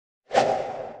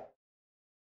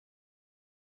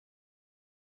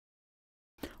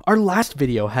Our last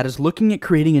video had us looking at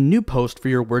creating a new post for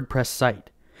your WordPress site.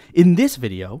 In this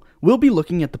video, we'll be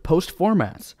looking at the post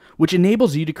formats, which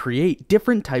enables you to create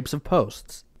different types of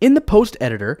posts. In the post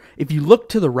editor, if you look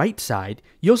to the right side,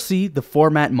 you'll see the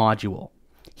format module.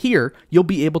 Here, you'll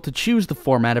be able to choose the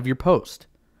format of your post.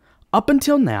 Up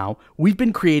until now, we've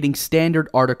been creating standard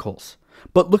articles,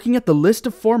 but looking at the list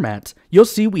of formats, you'll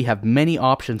see we have many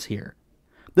options here.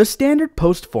 The standard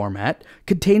post format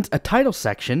contains a title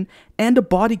section and a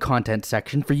body content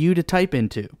section for you to type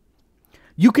into.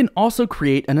 You can also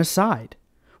create an aside,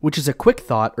 which is a quick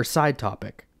thought or side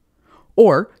topic.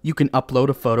 Or you can upload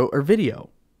a photo or video.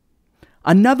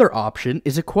 Another option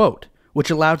is a quote, which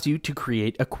allows you to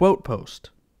create a quote post.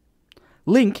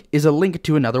 Link is a link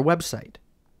to another website.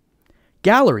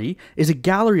 Gallery is a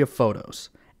gallery of photos,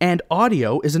 and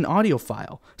audio is an audio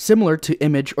file, similar to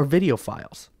image or video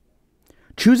files.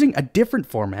 Choosing a different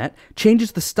format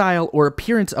changes the style or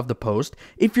appearance of the post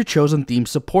if your chosen theme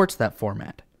supports that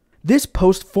format. This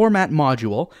post format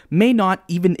module may not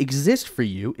even exist for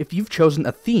you if you've chosen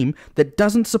a theme that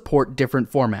doesn't support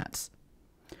different formats.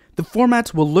 The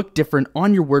formats will look different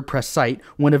on your WordPress site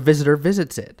when a visitor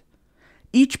visits it.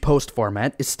 Each post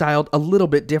format is styled a little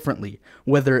bit differently,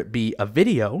 whether it be a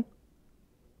video,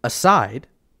 aside,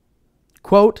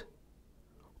 quote,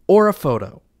 or a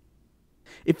photo.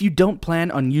 If you don't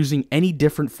plan on using any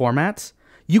different formats,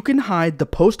 you can hide the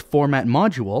post format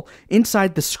module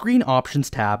inside the Screen Options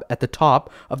tab at the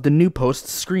top of the New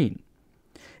Posts screen.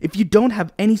 If you don't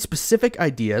have any specific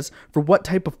ideas for what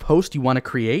type of post you want to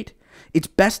create, it's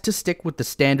best to stick with the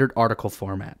standard article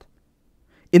format.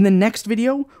 In the next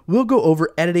video, we'll go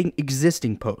over editing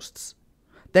existing posts.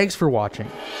 Thanks for watching.